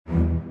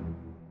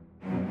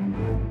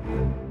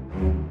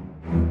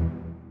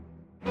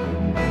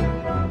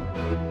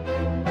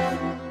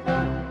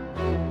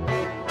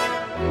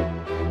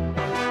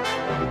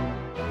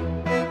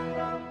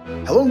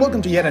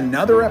welcome to yet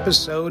another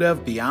episode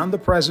of Beyond the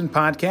Present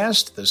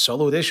podcast, the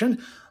solo edition.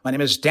 My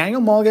name is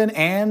Daniel Mulligan,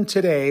 and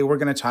today we're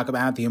going to talk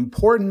about the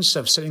importance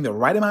of setting the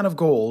right amount of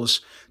goals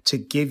to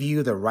give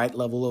you the right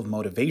level of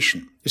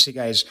motivation. You see,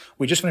 guys,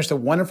 we just finished a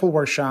wonderful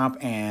workshop,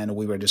 and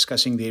we were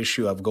discussing the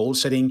issue of goal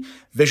setting,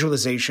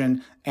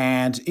 visualization,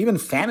 and even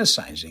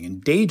fantasizing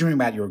and daydreaming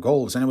about your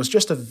goals. And it was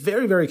just a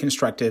very, very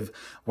constructive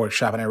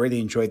workshop, and I really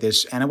enjoyed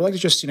this. And I would like to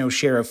just,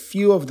 share a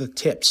few of the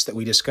tips that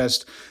we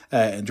discussed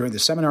during the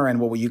seminar,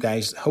 and what will you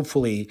guys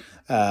hopefully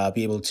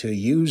be able to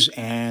use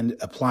and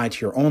apply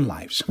to your own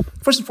lives.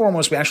 First and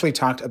foremost, we actually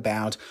talked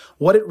about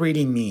what it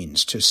really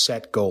means to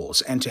set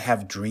goals and to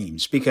have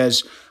dreams,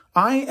 because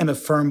I am a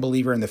firm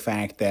believer in the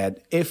fact that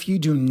if you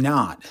do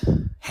not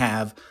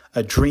have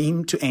a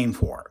dream to aim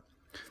for,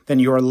 then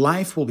your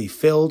life will be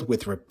filled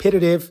with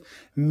repetitive,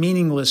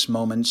 meaningless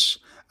moments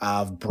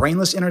of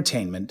brainless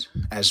entertainment,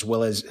 as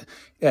well as,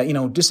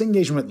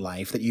 disengagement with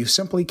life that you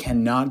simply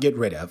cannot get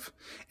rid of,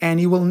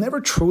 and you will never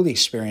truly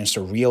experience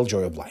the real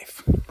joy of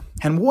life.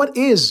 And what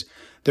is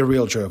the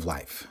real joy of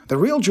life? The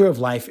real joy of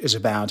life is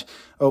about,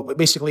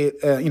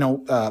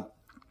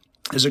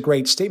 there's a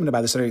great statement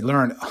about this that I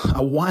learned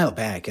a while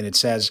back, and it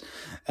says,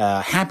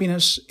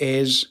 happiness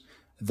is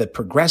the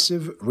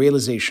progressive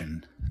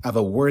realization of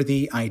a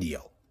worthy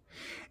ideal.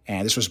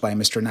 And this was by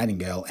Mr.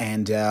 Nightingale.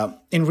 And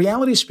in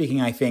reality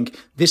speaking, I think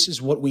this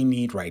is what we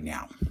need right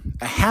now.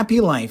 A happy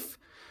life,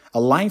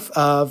 a life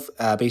of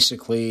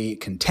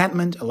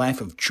contentment, a life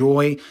of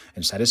joy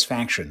and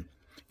satisfaction,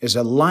 is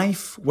a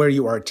life where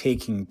you are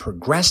taking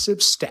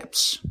progressive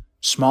steps,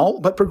 small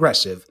but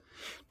progressive,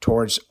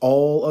 towards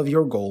all of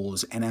your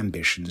goals and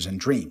ambitions and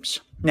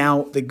dreams.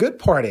 Now, the good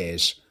part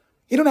is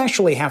you don't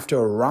actually have to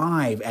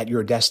arrive at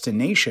your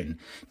destination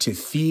to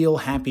feel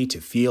happy, to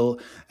feel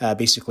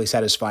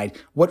satisfied.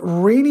 What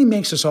really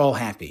makes us all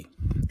happy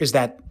is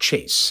that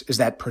chase, is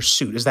that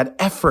pursuit, is that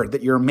effort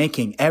that you're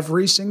making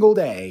every single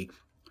day,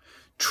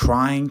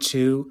 trying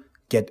to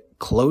get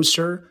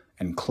closer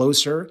and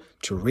closer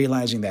to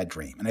realizing that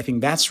dream. And I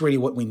think that's really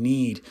what we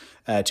need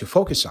to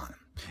focus on.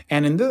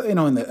 And in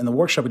the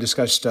workshop, we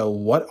discussed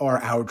what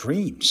are our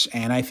dreams.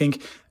 And I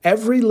think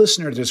every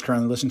listener that is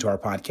currently listening to our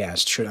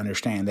podcast should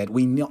understand that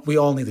we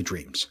all need the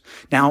dreams.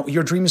 Now,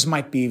 your dreams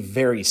might be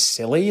very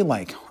silly,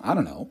 like, I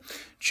don't know,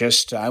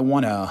 just I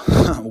want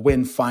to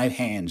win 5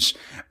 hands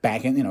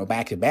back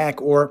to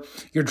back. Or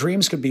your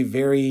dreams could be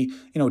very,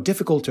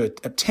 difficult to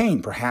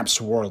obtain, perhaps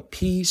world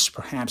peace,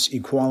 perhaps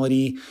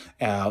equality,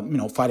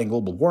 fighting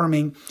global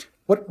warming.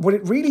 What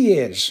it really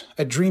is,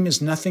 a dream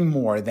is nothing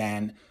more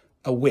than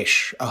a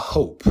wish, a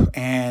hope,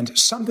 and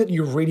something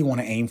you really want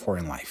to aim for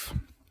in life.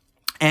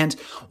 And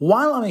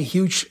while I'm a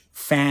huge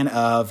fan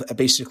of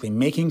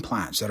making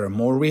plans that are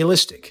more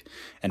realistic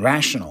and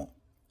rational,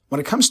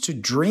 when it comes to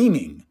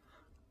dreaming,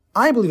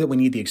 I believe that we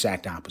need the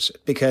exact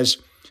opposite. Because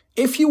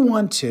if you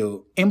want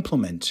to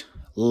implement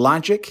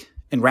logic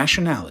and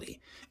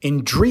rationality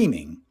in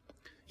dreaming,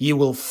 you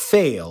will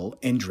fail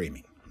in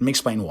dreaming. Let me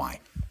explain why.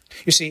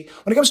 You see,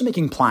 when it comes to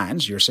making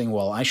plans, you're saying,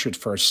 well, I should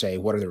first say,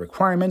 what are the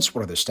requirements?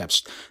 What are the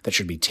steps that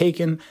should be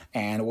taken?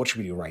 And what should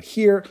we do right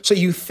here? So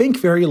you think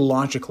very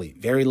logically,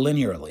 very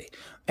linearly,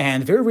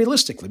 and very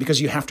realistically,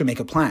 because you have to make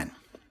a plan.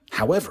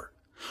 However,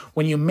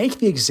 when you make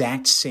the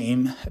exact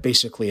same,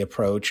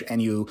 approach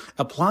and you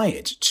apply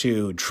it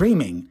to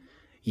dreaming,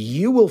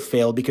 you will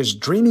fail, because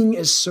dreaming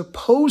is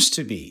supposed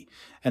to be,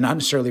 and not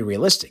necessarily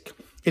realistic.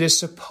 It is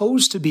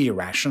supposed to be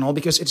irrational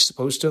because it's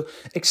supposed to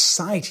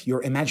excite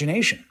your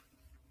imagination.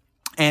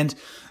 And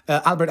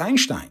Albert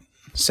Einstein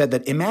said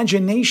that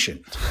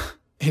imagination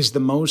is the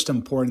most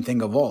important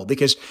thing of all,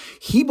 because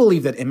he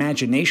believed that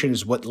imagination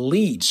is what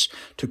leads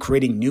to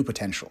creating new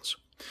potentials.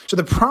 So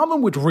the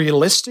problem with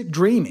realistic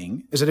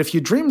dreaming is that if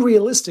you dream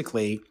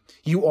realistically,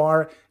 you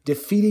are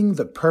defeating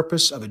the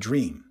purpose of a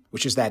dream,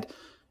 which is that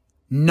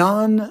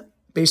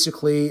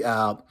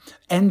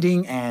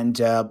ending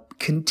and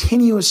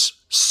continuous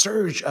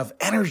surge of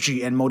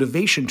energy and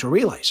motivation to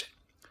realize it.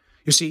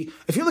 You see,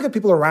 if you look at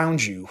people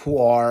around you who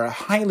are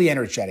highly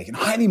energetic and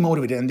highly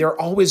motivated, and they're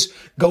always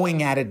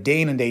going at it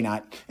day in and day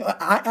out,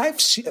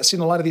 I've seen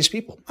a lot of these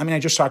people. I mean, I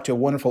just talked to a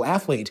wonderful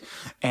athlete,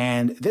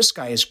 and this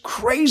guy is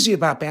crazy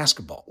about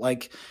basketball.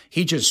 Like,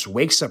 he just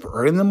wakes up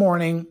early in the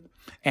morning,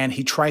 and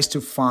he tries to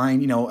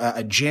find,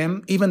 a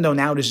gym, even though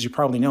nowadays, as you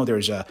probably know,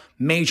 there's a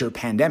major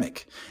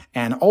pandemic.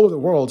 And all over the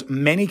world,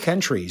 many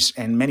countries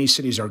and many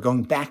cities are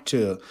going back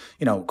to,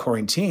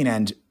 quarantine.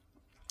 And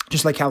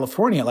just like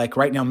California, like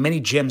right now,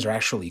 many gyms are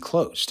actually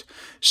closed.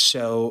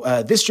 So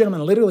this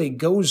gentleman literally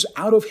goes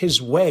out of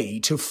his way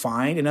to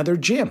find another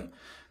gym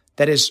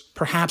that is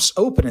perhaps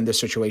open in this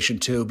situation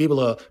to be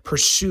able to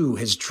pursue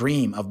his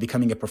dream of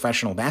becoming a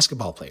professional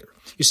basketball player.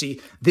 You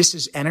see, this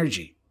is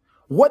energy.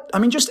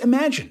 Just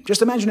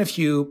imagine if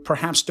you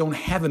perhaps don't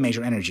have a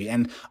major energy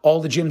and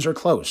all the gyms are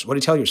closed. What do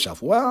you tell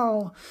yourself?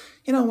 Well,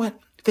 you know what?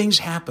 Things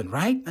happen,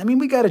 right? I mean,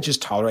 we got to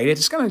just tolerate it.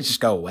 It's going to just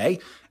go away.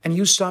 And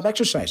you stop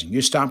exercising.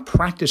 You stop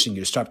practicing.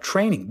 You stop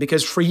training.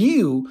 Because for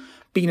you,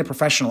 being a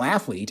professional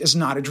athlete is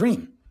not a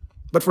dream.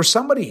 But for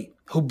somebody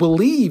who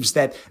believes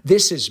that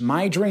this is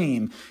my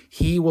dream,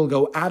 he will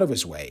go out of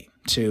his way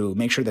to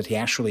make sure that he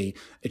actually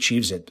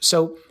achieves it.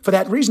 So for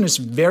that reason, it's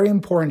very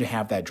important to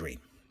have that dream.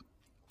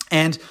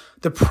 And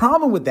the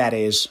problem with that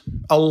is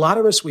a lot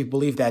of us, we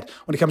believe that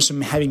when it comes to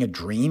having a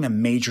dream, a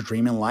major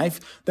dream in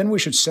life, then we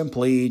should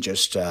simply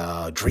just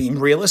dream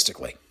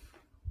realistically.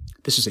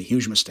 This is a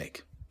huge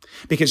mistake.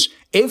 Because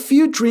if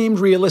you dream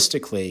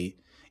realistically,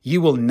 you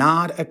will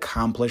not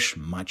accomplish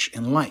much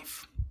in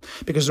life.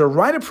 Because the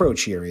right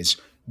approach here is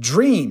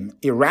dream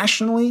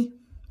irrationally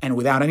and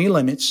without any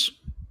limits,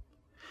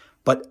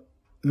 but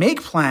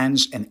make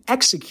plans and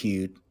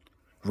execute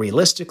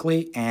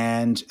realistically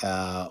and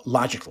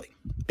logically.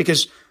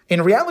 Because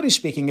in reality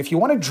speaking, if you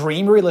want to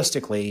dream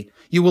realistically,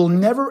 you will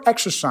never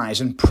exercise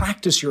and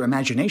practice your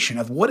imagination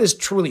of what is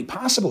truly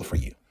possible for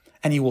you.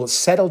 And you will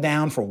settle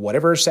down for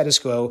whatever status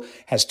quo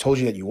has told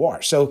you that you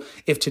are. So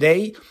if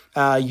today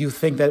you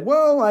think that,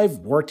 well, I've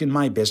worked in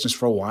my business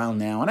for a while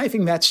now, and I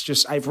think that's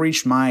just, I've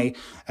reached my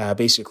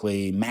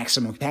basically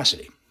maximum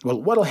capacity.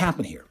 Well, what'll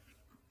happen here?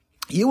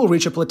 You will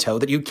reach a plateau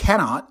that you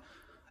cannot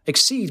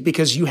exceed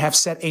because you have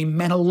set a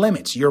mental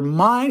limit. Your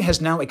mind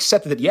has now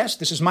accepted that, yes,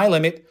 this is my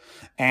limit.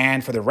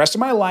 And for the rest of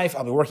my life,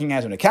 I'll be working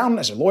as an accountant,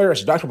 as a lawyer,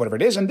 as a doctor, whatever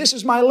it is. And this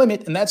is my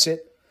limit, and that's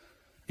it.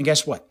 And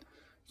guess what?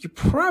 You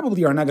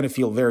probably are not going to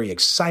feel very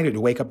excited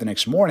to wake up the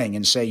next morning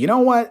and say, you know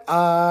what?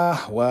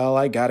 Well,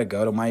 I got to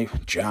go to my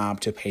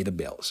job to pay the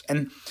bills.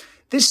 And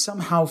this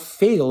somehow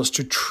fails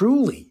to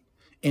truly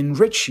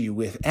enrich you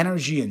with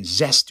energy and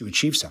zest to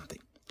achieve something.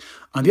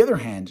 On the other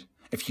hand,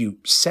 if you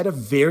set a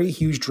very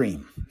huge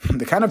dream,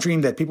 the kind of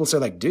dream that people say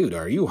like, dude,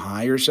 are you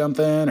high or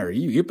something? Or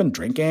you've been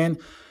drinking?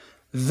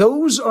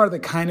 Those are the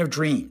kind of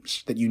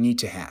dreams that you need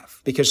to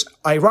have. Because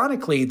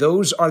ironically,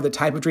 those are the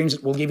type of dreams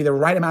that will give you the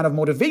right amount of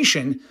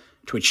motivation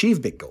to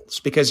achieve big goals.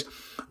 Because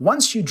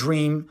once you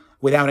dream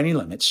without any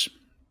limits,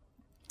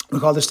 we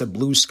call this the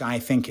blue sky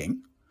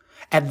thinking,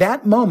 at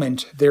that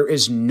moment, there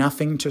is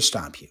nothing to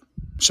stop you.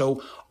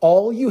 So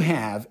all you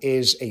have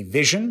is a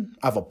vision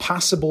of a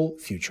possible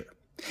future.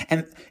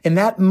 And in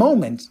that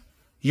moment,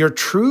 your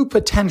true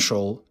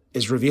potential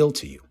is revealed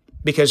to you.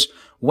 Because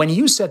when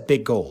you set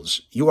big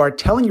goals, you are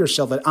telling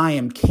yourself that I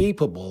am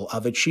capable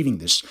of achieving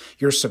this.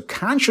 Your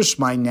subconscious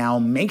mind now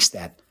makes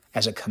that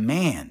as a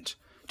command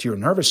to your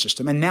nervous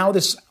system. And now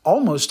this is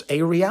almost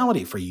a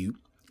reality for you,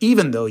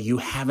 even though you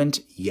haven't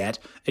yet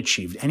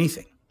achieved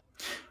anything.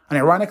 And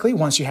ironically,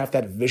 once you have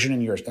that vision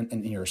in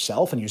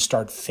yourself and you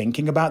start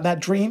thinking about that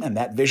dream and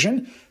that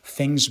vision,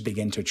 things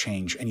begin to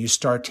change and you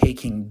start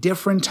taking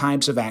different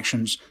types of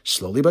actions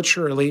slowly but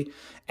surely.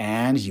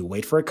 And you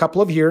wait for a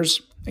couple of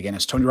years. Again,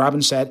 as Tony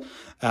Robbins said,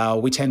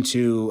 we tend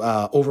to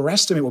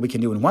overestimate what we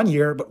can do in 1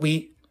 year, but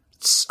we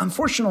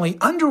unfortunately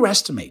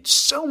underestimate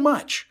so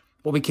much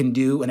what we can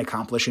do and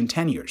accomplish in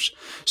 10 years.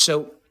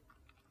 So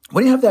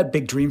when you have that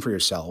big dream for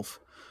yourself,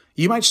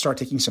 you might start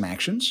taking some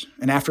actions.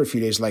 And after a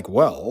few days, like,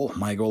 well,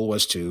 my goal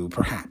was to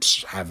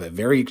perhaps have a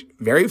very,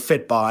 very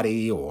fit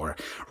body or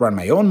run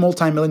my own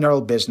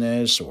multi-million-dollar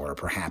business or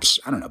perhaps,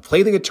 I don't know,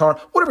 play the guitar,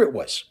 whatever it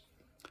was.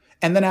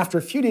 And then after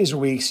a few days or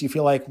weeks, you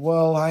feel like,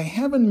 well, I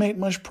haven't made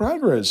much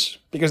progress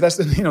because that's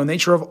the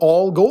nature of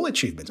all goal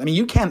achievements. I mean,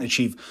 you can't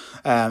achieve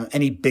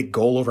any big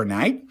goal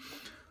overnight.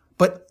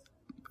 But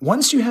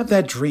once you have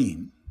that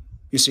dream,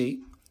 you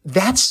see,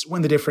 that's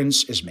when the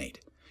difference is made.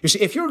 You see,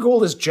 if your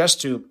goal is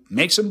just to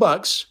make some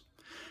bucks,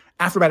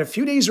 after about a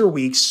few days or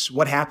weeks,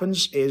 what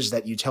happens is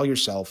that you tell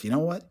yourself, you know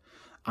what?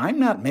 I'm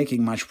not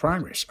making much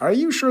progress. Are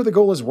you sure the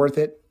goal is worth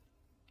it?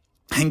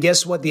 And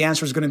guess what the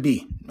answer is going to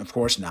be? Of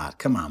course not.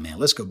 Come on, man.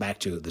 Let's go back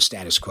to the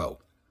status quo.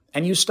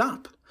 And you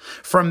stop.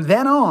 From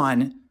then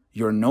on,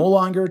 you're no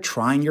longer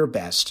trying your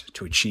best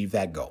to achieve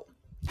that goal.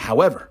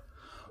 However,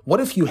 what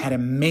if you had a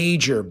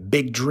major,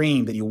 big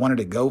dream that you wanted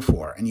to go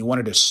for and you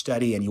wanted to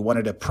study and you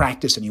wanted to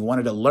practice and you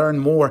wanted to learn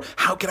more?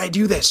 How can I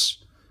do this?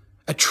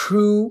 A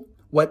true,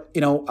 what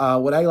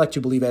I like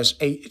to believe as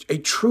a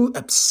true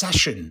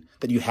obsession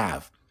that you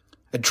have,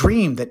 a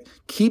dream that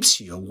keeps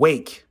you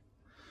awake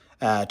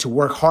to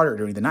work harder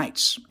during the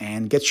nights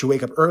and gets you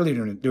wake up early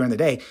during the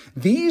day.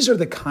 These are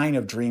the kind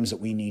of dreams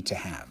that we need to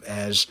have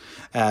as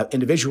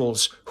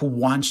individuals who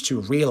want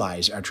to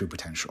realize our true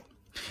potential.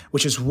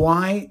 Which is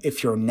why,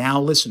 if you're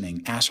now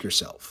listening, ask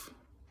yourself,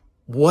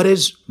 what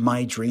is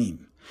my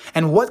dream?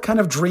 And what kind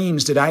of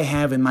dreams did I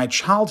have in my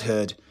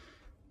childhood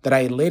that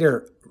I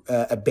later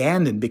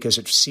abandoned because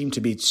it seemed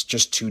to be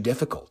just too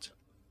difficult?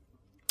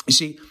 You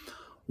see,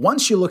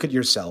 once you look at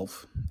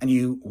yourself and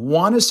you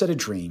want to set a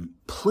dream,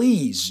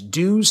 please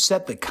do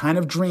set the kind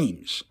of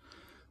dreams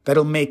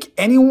that'll make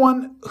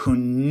anyone who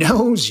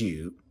knows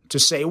you to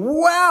say,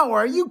 wow,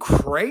 are you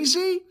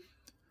crazy?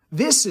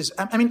 This is,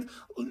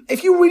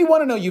 if you really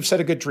want to know you've set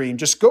a good dream,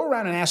 just go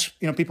around and ask,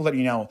 people that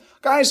you know,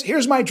 guys,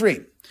 here's my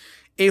dream.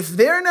 If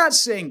they're not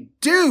saying,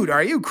 dude,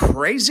 are you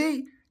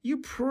crazy? You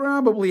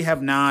probably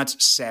have not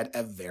set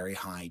a very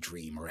high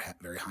dream or a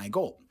very high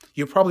goal.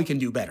 You probably can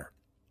do better.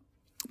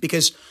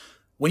 Because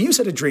when you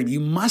set a dream, you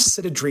must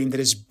set a dream that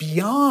is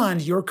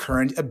beyond your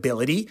current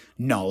ability,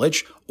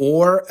 knowledge,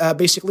 or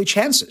basically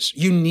chances.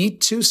 You need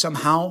to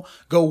somehow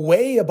go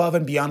way above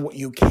and beyond what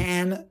you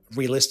can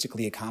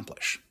realistically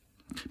accomplish.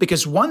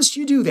 Because once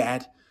you do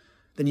that,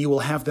 then you will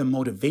have the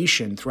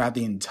motivation throughout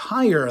the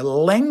entire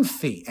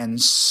lengthy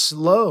and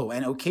slow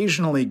and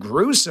occasionally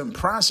gruesome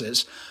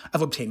process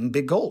of obtaining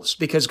big goals.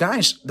 Because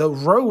guys, the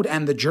road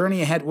and the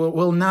journey ahead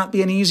will not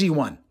be an easy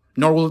one,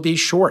 nor will it be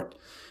short.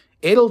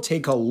 It'll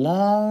take a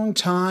long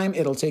time.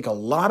 It'll take a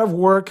lot of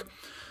work,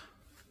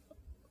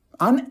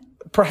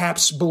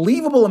 perhaps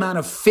believable amount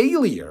of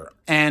failure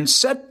and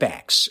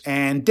setbacks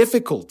and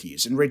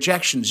difficulties and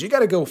rejections. You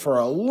got to go for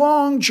a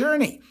long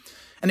journey.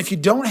 And if you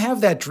don't have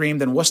that dream,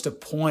 then what's the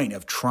point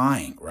of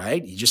trying,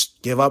 right? You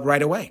just give up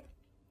right away.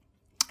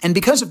 And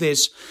because of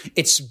this,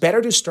 it's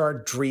better to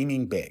start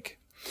dreaming big.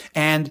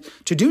 And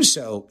to do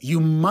so, you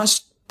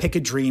must pick a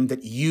dream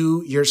that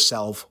you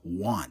yourself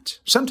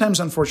want. Sometimes,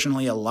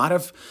 unfortunately, a lot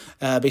of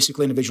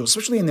basically individuals,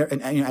 especially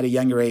at a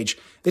younger age,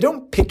 they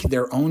don't pick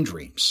their own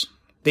dreams.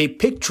 They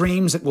pick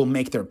dreams that will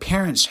make their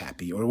parents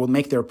happy, or will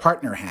make their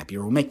partner happy,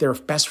 or will make their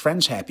best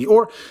friends happy,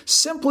 or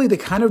simply the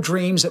kind of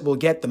dreams that will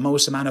get the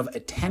most amount of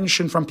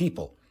attention from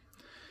people.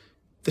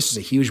 This is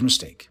a huge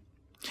mistake.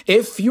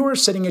 If you're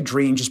setting a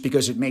dream just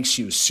because it makes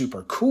you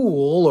super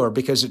cool, or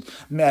because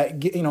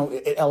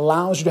it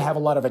allows you to have a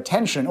lot of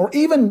attention, or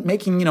even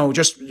making,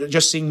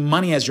 just seeing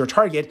money as your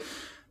target,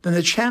 then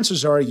the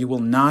chances are you will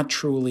not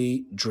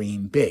truly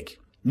dream big,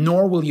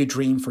 nor will you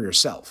dream for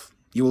yourself.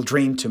 You will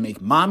dream to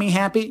make mommy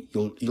happy.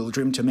 You'll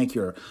dream to make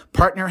your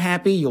partner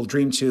happy. You'll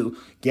dream to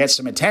get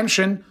some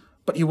attention,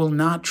 but you will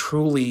not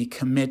truly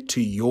commit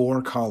to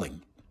your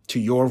calling, to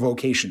your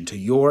vocation, to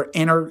your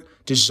inner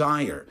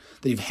desire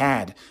that you've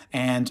had.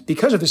 And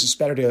because of this, it's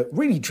better to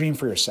really dream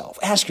for yourself.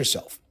 Ask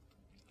yourself,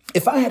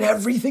 if I had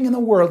everything in the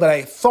world that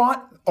I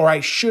thought or I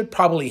should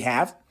probably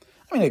have,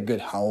 a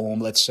good home,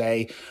 let's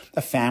say,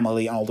 a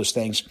family, all those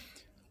things,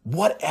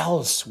 what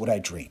else would I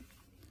dream?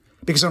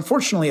 Because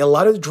unfortunately, a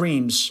lot of the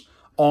dreams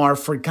are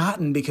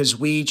forgotten because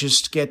we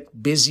just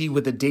get busy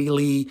with the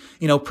daily,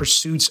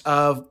 pursuits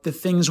of the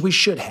things we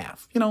should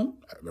have. A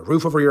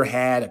roof over your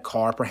head, a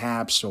car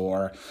perhaps,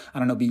 or,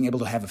 being able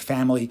to have a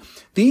family.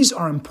 These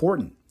are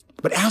important.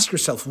 But ask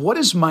yourself, what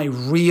is my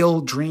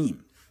real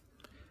dream?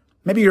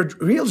 Maybe your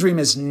real dream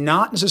is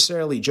not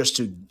necessarily just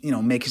to,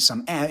 make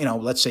some,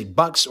 let's say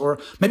bucks, or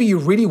maybe you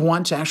really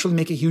want to actually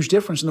make a huge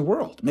difference in the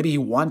world. Maybe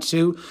you want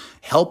to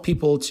help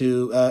people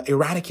to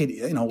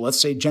eradicate,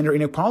 let's say gender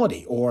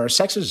inequality or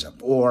sexism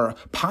or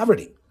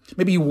poverty.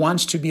 Maybe you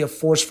want to be a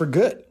force for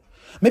good.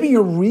 Maybe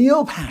your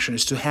real passion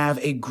is to have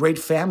a great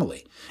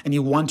family and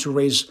you want to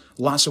raise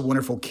lots of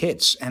wonderful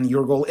kids. And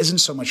your goal isn't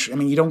so much,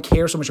 you don't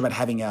care so much about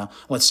having a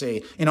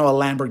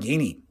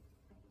Lamborghini.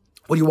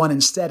 What you want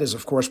instead is,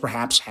 of course,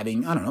 perhaps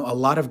having, a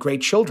lot of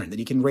great children that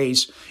you can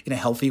raise in a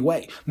healthy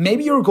way.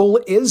 Maybe your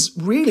goal is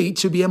really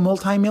to be a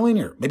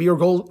multimillionaire. Maybe your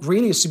goal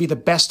really is to be the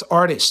best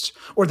artist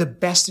or the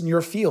best in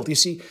your field. You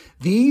see,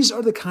 these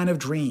are the kind of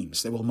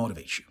dreams that will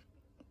motivate you.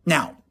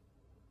 Now,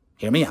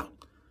 hear me out.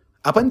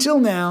 Up until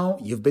now,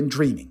 you've been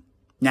dreaming.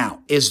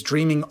 Now, is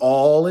dreaming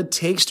all it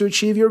takes to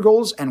achieve your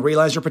goals and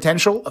realize your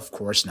potential? Of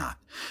course not.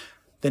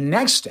 The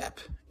next step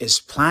is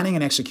planning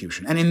and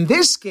execution. And in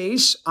this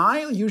case,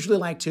 I usually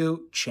like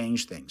to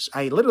change things.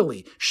 I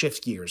literally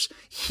shift gears.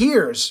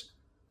 Here's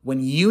when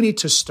you need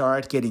to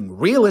start getting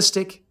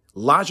realistic,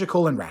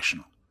 logical, and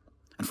rational.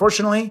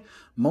 Unfortunately,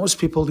 most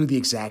people do the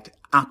exact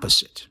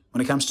opposite.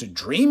 When it comes to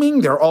dreaming,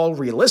 they're all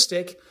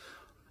realistic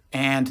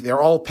and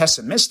they're all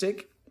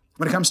pessimistic.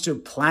 When it comes to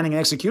planning and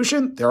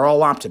execution, they're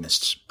all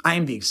optimists. I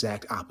am the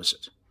exact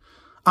opposite.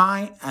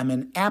 I am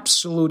an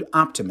absolute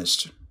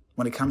optimist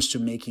when it comes to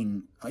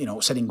making,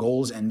 setting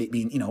goals and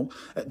being,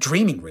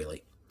 dreaming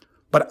really.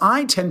 But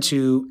I tend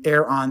to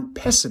err on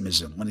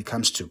pessimism when it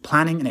comes to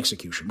planning and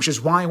execution, which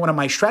is why one of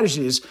my strategies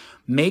is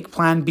make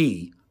plan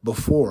B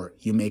before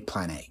you make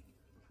plan A.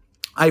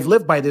 I've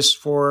lived by this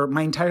for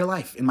my entire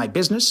life, in my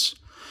business,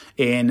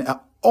 in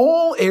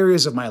all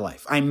areas of my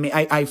life.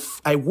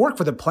 I work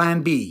with a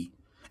plan B,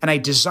 and I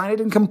design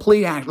it in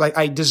complete act. Like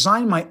I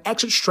design my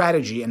exit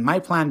strategy and my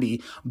plan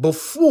B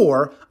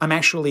before I'm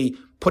actually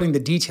putting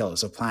the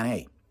details of plan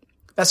A.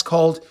 That's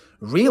called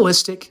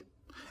realistic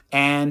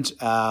and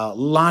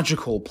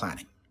logical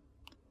planning.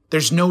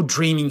 There's no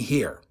dreaming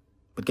here.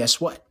 But guess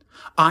what?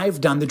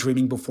 I've done the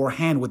dreaming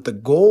beforehand with the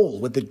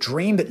goal, with the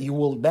dream that you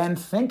will then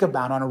think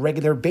about on a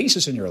regular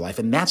basis in your life.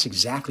 And that's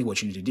exactly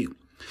what you need to do.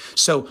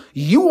 So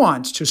you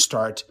want to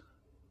start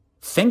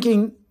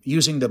thinking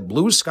using the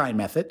blue sky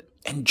method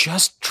and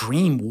just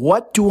dream.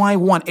 What do I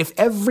want? If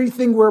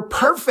everything were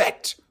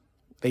perfect,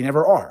 they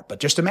never are,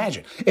 but just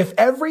imagine. If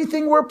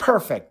everything were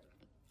perfect,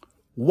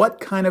 what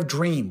kind of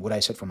dream would I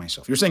set for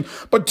myself? You're saying,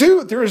 but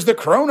dude, there is the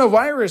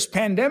coronavirus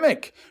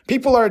pandemic.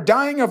 People are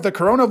dying of the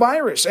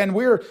coronavirus and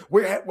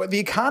the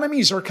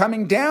economies are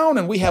coming down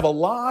and we have a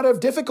lot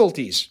of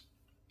difficulties.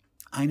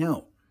 I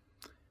know.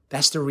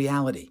 That's the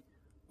reality.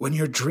 When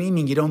you're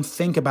dreaming, you don't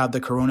think about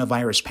the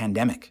coronavirus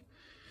pandemic.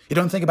 You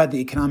don't think about the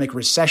economic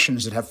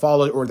recessions that have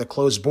followed or the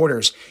closed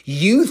borders.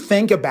 You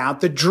think about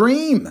the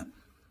dream.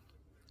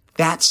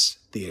 That's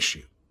the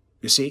issue.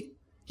 You see?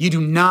 You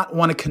do not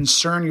want to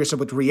concern yourself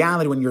with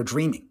reality when you're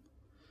dreaming.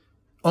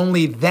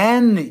 Only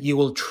then you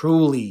will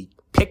truly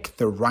pick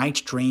the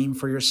right dream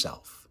for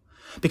yourself.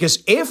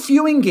 Because if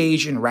you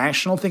engage in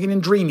rational thinking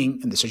and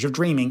dreaming, in the stage of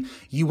dreaming,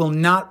 you will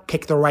not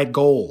pick the right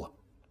goal,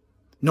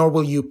 nor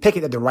will you pick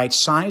it at the right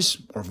size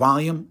or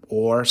volume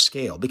or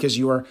scale, because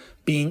you are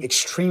being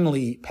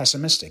extremely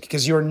pessimistic,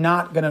 because you're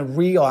not going to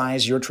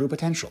realize your true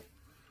potential.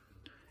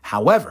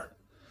 However,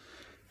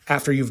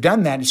 after you've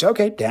done that, you say,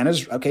 okay, Dan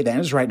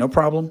is right, no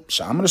problem.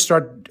 So I'm going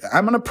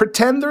to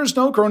pretend there's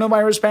no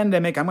coronavirus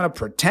pandemic. I'm going to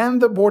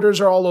pretend the borders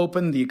are all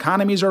open, the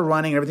economies are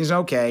running, everything's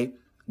okay.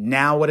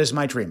 Now what is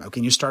my dream?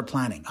 Okay, you start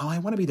planning. Oh, I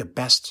want to be the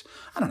best,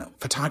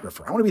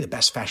 photographer. I want to be the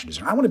best fashion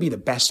designer. I want to be the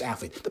best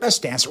athlete, the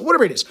best dancer,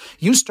 whatever it is.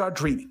 You start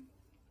dreaming.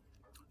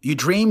 You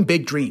dream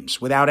big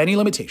dreams without any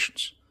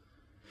limitations.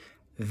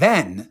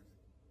 Then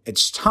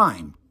it's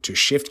time to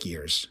shift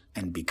gears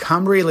and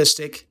become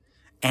realistic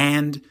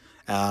and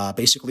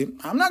basically,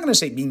 I'm not going to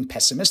say being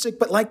pessimistic,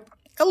 but like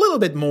a little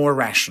bit more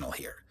rational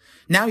here.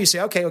 Now you say,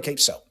 okay,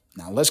 so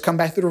now let's come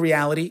back to the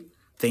reality.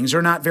 Things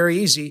are not very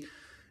easy.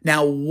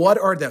 Now, what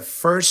are the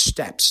first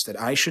steps that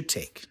I should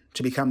take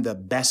to become the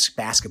best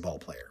basketball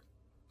player,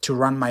 to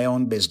run my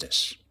own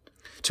business,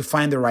 to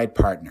find the right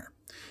partner,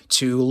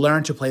 to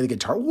learn to play the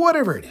guitar,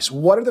 whatever it is?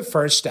 What are the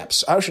first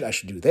steps? I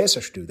should do this. I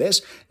should do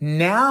this.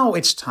 Now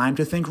it's time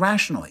to think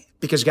rationally,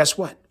 because guess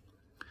what?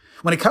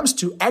 When it comes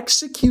to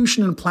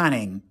execution and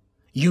planning,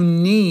 you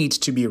need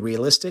to be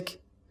realistic.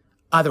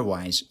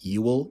 Otherwise,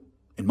 you will,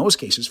 in most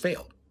cases,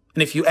 fail.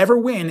 And if you ever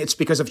win, it's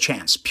because of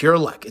chance, pure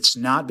luck. It's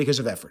not because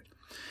of effort.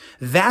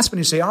 That's when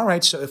you say, all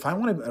right, so if I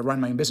want to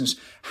run my own business,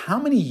 how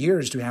many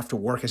years do I have to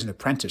work as an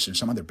apprentice in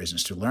some other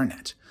business to learn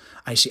that?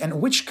 I see. And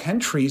which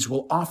countries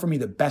will offer me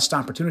the best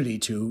opportunity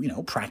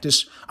to,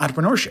 practice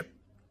entrepreneurship?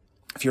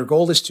 If your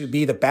goal is to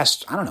be the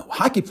best,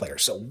 hockey player,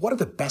 so what are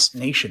the best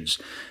nations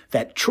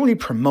that truly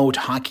promote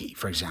hockey,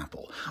 for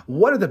example?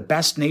 What are the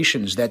best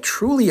nations that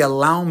truly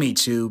allow me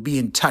to be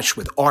in touch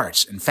with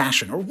arts and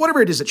fashion or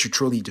whatever it is that you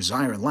truly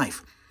desire in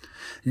life?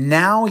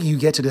 Now you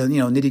get to the,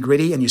 nitty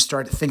gritty and you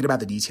start thinking about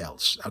the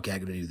details. Okay, I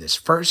got to do this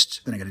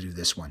first, then I got to do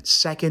this one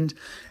second.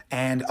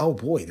 And oh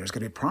boy, there's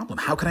going to be a problem.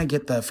 How can I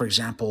get for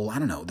example,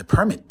 the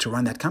permit to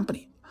run that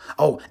company?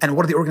 Oh, and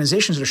what are the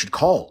organizations that I should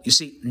call? You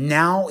see,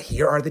 now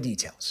here are the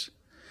details.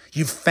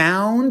 You've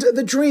found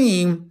the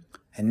dream,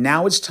 and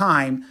now it's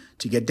time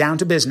to get down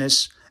to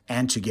business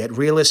and to get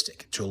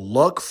realistic, to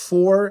look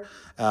for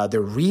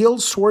the real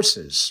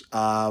sources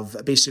of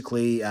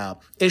basically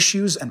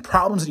issues and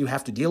problems that you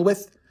have to deal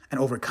with and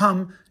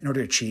overcome in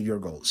order to achieve your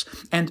goals.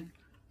 And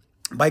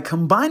by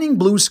combining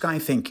blue sky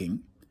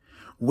thinking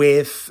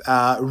with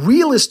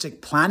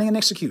realistic planning and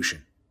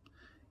execution,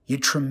 you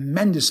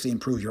tremendously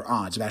improve your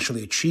odds of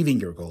actually achieving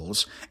your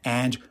goals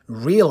and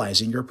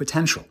realizing your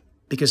potential.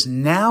 Because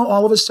now,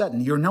 all of a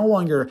sudden, you're no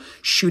longer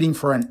shooting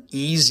for an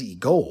easy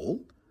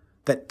goal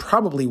that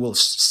probably will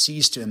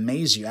cease to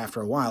amaze you after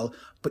a while,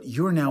 but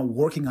you're now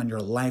working on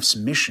your life's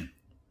mission.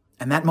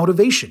 And that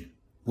motivation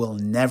will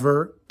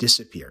never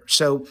disappear.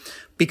 So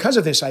because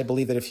of this, I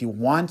believe that if you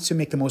want to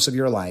make the most of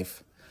your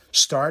life,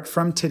 start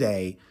from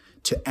today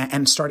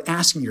and start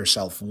asking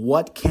yourself,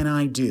 what can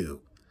I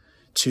do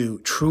to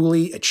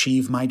truly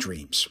achieve my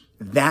dreams?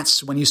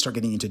 That's when you start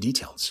getting into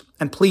details.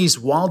 And please,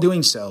 while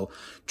doing so,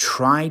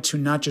 try to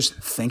not just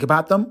think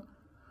about them.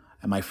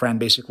 And my friend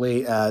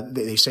basically,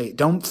 they say,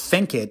 don't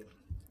think it,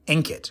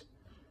 ink it.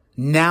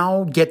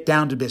 Now get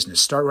down to business.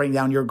 Start writing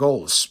down your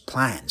goals,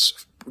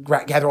 plans,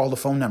 gather all the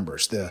phone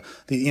numbers, start,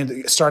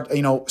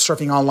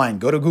 surfing online,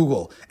 go to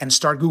Google and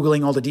start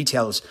Googling all the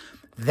details.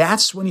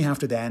 That's when you have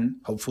to then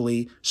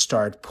hopefully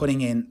start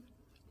putting in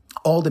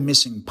all the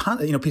missing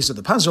pieces of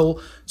the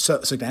puzzle so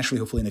you can actually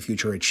hopefully in the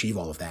future achieve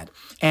all of that.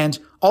 And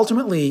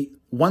ultimately,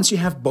 once you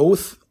have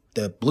both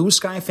the blue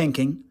sky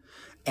thinking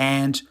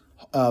and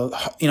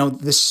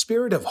the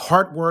spirit of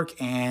hard work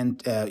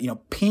and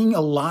paying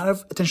a lot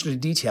of attention to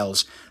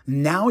details,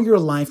 now your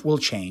life will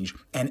change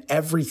and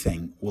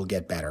everything will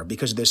get better.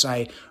 Because of this,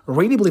 I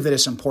really believe that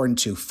it's important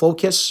to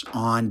focus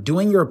on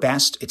doing your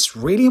best. It's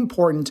really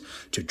important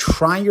to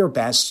try your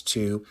best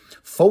to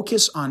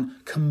focus on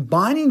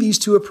combining these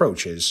two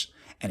approaches,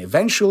 and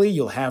eventually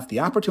you'll have the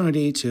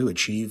opportunity to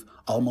achieve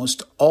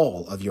almost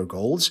all of your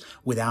goals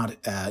without,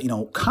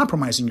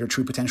 compromising your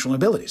true potential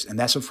and abilities. And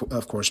that's,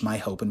 of course, my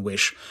hope and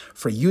wish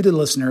for you, the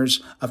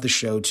listeners of the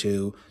show,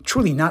 to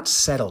truly not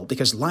settle,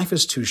 because life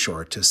is too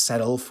short to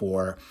settle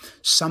for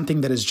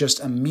something that is just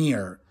a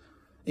mere,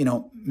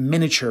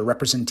 miniature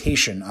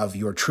representation of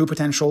your true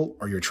potential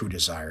or your true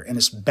desire. And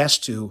it's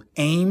best to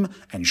aim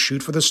and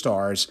shoot for the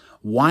stars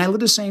while at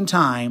the same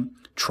time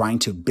trying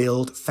to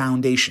build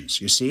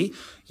foundations. You see,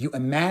 you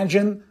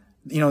imagine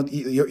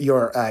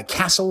your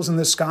castles in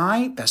the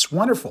sky. That's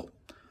wonderful.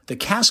 The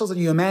castles that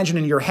you imagine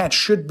in your head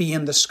should be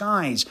in the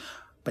skies,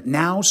 but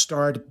now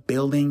start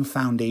building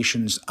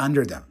foundations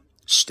under them,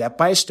 step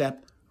by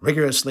step,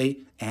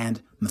 rigorously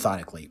and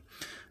methodically.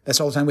 That's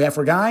all the time we have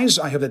for guys.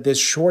 I hope that this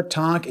short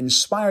talk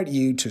inspired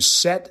you to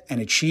set and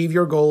achieve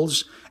your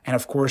goals and,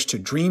 of course, to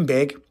dream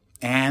big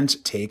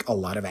and take a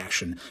lot of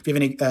action. If you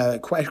have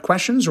any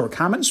questions or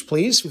comments,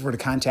 please feel free to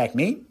contact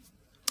me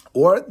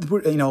or,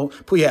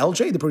 Puya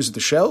LJ, the producer of the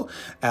show,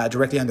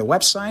 directly on the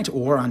website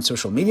or on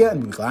social media,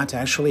 and we'd be glad to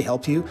actually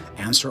help you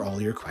answer all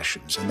your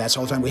questions. And that's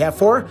all the time we have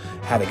for.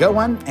 Have a good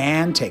one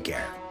and take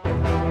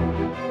care.